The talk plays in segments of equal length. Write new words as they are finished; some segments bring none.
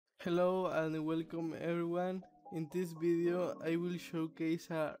Hello and welcome everyone. In this video I will showcase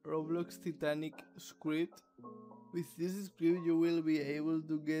a Roblox Titanic script. With this script you will be able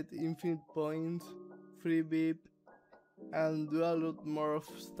to get infinite points, free VIP and do a lot more of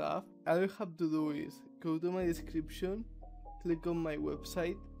stuff. All you have to do is go to my description, click on my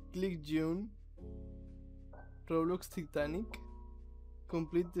website, click June, Roblox Titanic,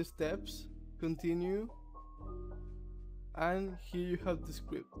 complete the steps, continue, and here you have the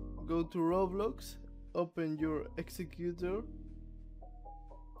script. Go to Roblox, open your executor,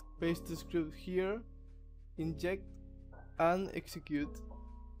 paste the script here, inject and execute.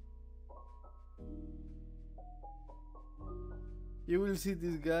 You will see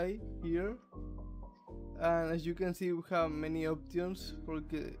this guy here, and as you can see we have many options for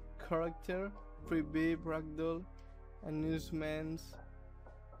the character: free VIP, ragdoll, amusements,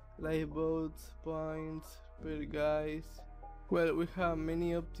 lifeboats, points, per guys. Well, we have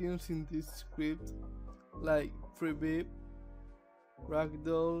many options in this script, like free VIP,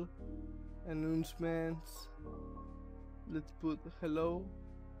 ragdoll, announcements. Let's put hello,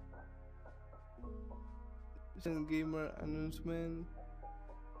 send gamer announcement,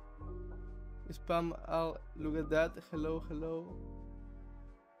 spam all. Look at that, hello, hello.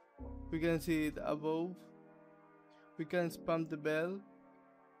 We can see it above. We can spam the bell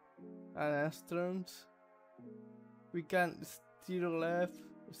and asterns. We can steer left,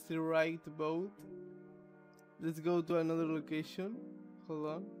 steer right, both. Let's go to another location. Hold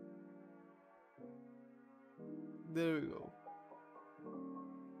on. There we go.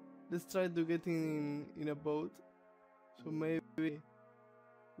 Let's try to get in a boat. So maybe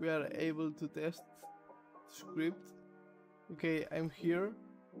we are able to test script. Okay, I'm here.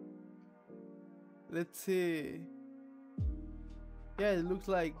 Let's see. Yeah, it looks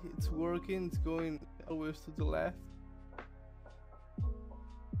like it's working. It's going always to the left.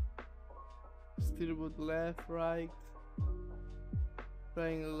 Steerboat left, right.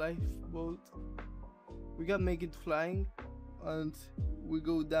 Flying a lifeboat. We can make it flying, and we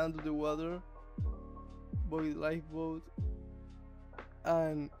go down to the water. Boy lifeboat,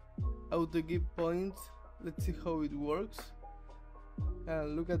 and auto give points. Let's see how it works.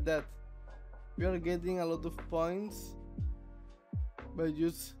 And look at that. We are getting a lot of points by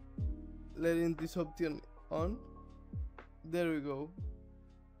just letting this option on. There we go.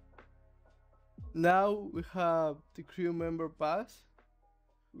 Now we have the crew member pass.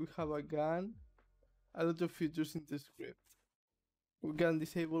 We have a gun, a lot of features in the script. We can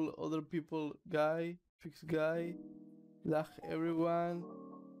disable other people guy, fix guy, lag everyone.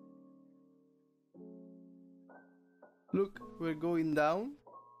 Look, we're going down.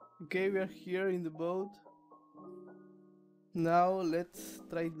 Okay, we are here in the boat. Now let's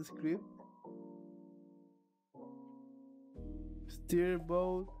try the script. Steer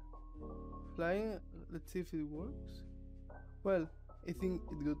boat, flying. Let's see if it works. Well, I think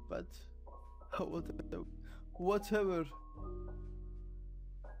it got bad. Whatever.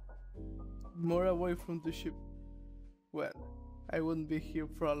 More away from the ship. Well, I won't be here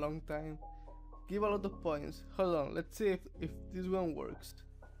for a long time. Give a lot of points. Hold on, let's see if this one works.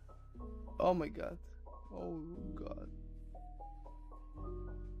 Oh my god. Oh god.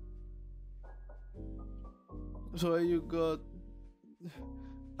 So you got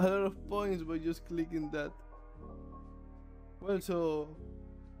a lot of points by just clicking that. Well, so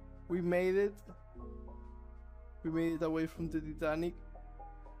we made it. We made it away from the Titanic.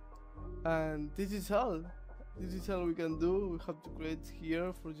 And this is all. This is all we can do. We have to create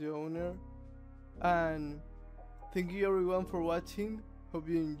here for the owner. And thank you everyone for watching. Hope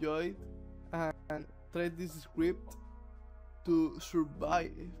you enjoyed. And try this script to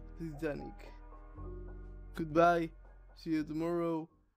survive the Titanic. Goodbye. See you tomorrow.